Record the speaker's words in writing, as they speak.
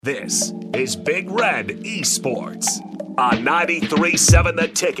This is Big Red Esports on 93.7 The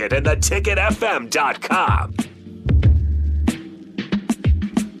Ticket and theticketfm.com.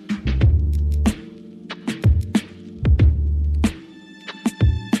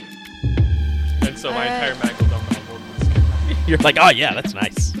 And so my entire mag goes down the board. You're like, oh yeah, that's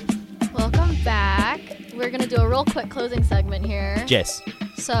nice. Welcome back. We're going to do a real quick closing segment here. Yes.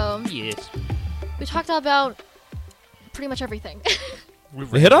 So, Yes. we talked about pretty much everything.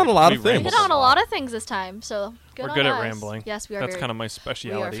 We hit on a lot of We things. hit on a lot of things this time, so We're on good at us. rambling. Yes, we are. That's very, kind of my we are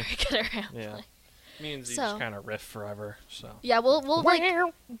speciality. very good at rambling. Yeah. Me and Z So- just kind of riff forever. So. Yeah, we'll like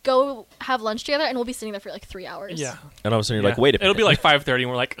go have lunch together, and we'll be sitting there for like 3 hours. Yeah. And all of a sudden you're like, wait a minute. It'll be like 5:30, and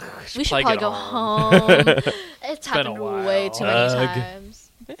we're like, We should probably probably get go home. home. It's been a happened while. way too many Ugh.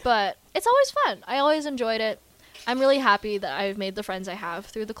 times. But it's always fun. I always enjoyed it. I'm really happy that I've made the friends I have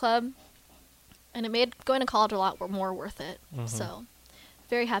through the club. And it made going to college a lot more worth it. Mhm. So,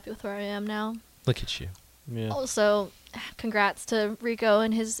 very happy with where I am now. Look at you. Yeah. Also, congrats to Rico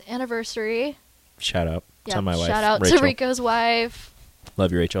and his anniversary. Shout out Yeah, to my wife, shout out Rachel. to Rico's wife.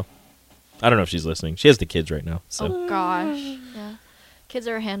 Love you, Rachel. I don't know if she's listening. She has the kids right now. So Oh, gosh. Yeah. Kids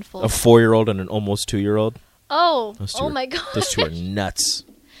are a handful. a 4-year-old and an almost 2-year-old. Oh, Those two oh are- my god. Those two are nuts.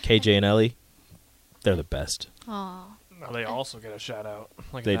 KJ and Ellie, they're the best. Aw. Now they also get a shout out.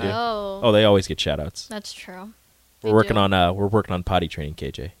 Like They that. do. Oh, Oh, they always get shout outs. that's true. We're working on potty training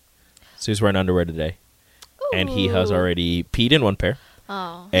KJ. So he's wearing underwear today. And he has Ooh. already peed in one pair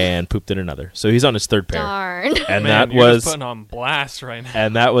Oh, and pooped in another. So he's on his third pair. darn. And Man, that you're was just putting on blast right now.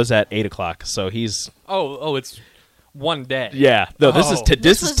 and that was at 8:00. So he's It's one day. yeah. No, this is Oh.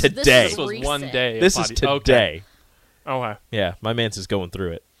 this is today. This was one recent. day. of This is potty- today. Okay. Yeah, my man's is going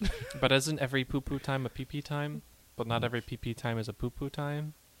through it. But isn't every poo poo time a pee pee time? But not every pee pee time is a poo poo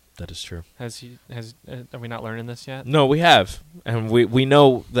time. That is true. Are we not learning this yet? No, we have, and we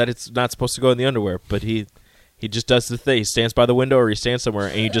know that it's not supposed to go in the underwear, but he just does the thing. He stands by the window or he stands somewhere,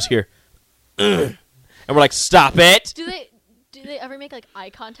 and you just hear, "Ugh," and we're like, stop it! Do they ever make like eye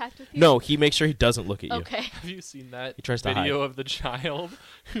contact with you? No, he makes sure he doesn't look at you. Okay. Have you seen that He tries to video of the child?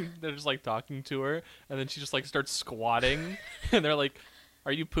 They're just like talking to her, and then she just like starts squatting, and they're like,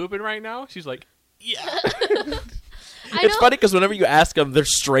 "Are you pooping right now?" She's like, "Yeah." It's funny because whenever you ask them, they're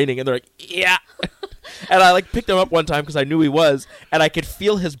straining, and they're like, yeah. And I like picked him up one time because I knew he was, and I could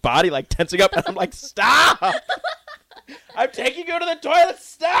feel his body like tensing up, and I'm like, stop! I'm taking you to the toilet.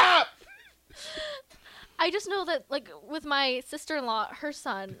 Stop! I just know that like with my sister-in-law, her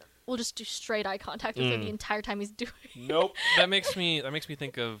son will just do straight eye contact with her the entire time he's doing it. Nope. That makes me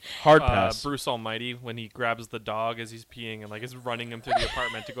think of Hard pass. Bruce Almighty when he grabs the dog as he's peeing and like is running him through the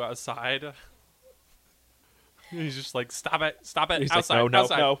apartment to go outside. He's just like, stop it, He's outside, like, no,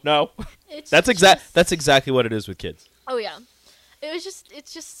 outside. no. It's That's just- That's exactly what it is with kids. Oh yeah,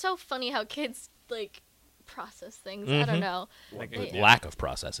 it's just so funny how kids like process things. I don't know. Like, With yeah. Lack of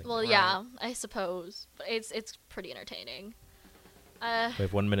processing. Well, yeah, I suppose, but it's pretty entertaining. We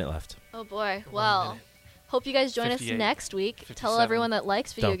have 1 minute left. Oh boy. Well, hope you guys join us 58, next week. Tell 57. everyone that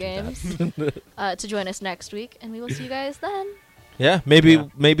likes video Don't do games to join us next week, and we will see you guys then. Yeah,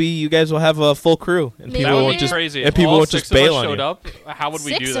 maybe you guys will have a full crew, and Maybe. That people would won't be just crazy. and If people all won't 6 just of us bail on showed you. up, how would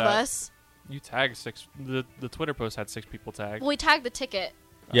we Six do that? of us. You tagged 6. The Twitter post had 6 people tagged. Well, we tagged the ticket.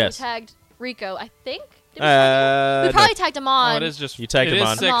 Yes. We tagged Rico, I think. Did we tag him? We probably tagged him on. No, it is just You tagged it him is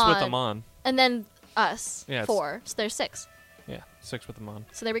on. 6 with Come them on. And then us. Yeah, it's- 4. So there's 6. Yeah, 6 with them on.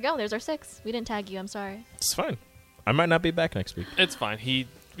 So there we go. There's our 6. We didn't tag you. I'm sorry. It's fine. I might not be back next week. It's fine. He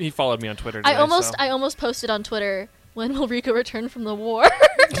followed me on Twitter today, I so. almost posted on Twitter, when will Rico return from the war?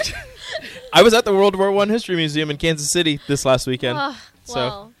 I was at the World War I History Museum in Kansas City this last weekend. So-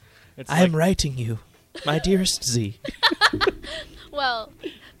 well, It's I am writing you, my dearest Z. well,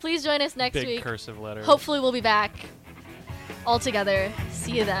 please join us next big week. cursive letter. Hopefully we'll be back all together.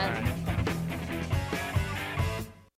 See you then. All right.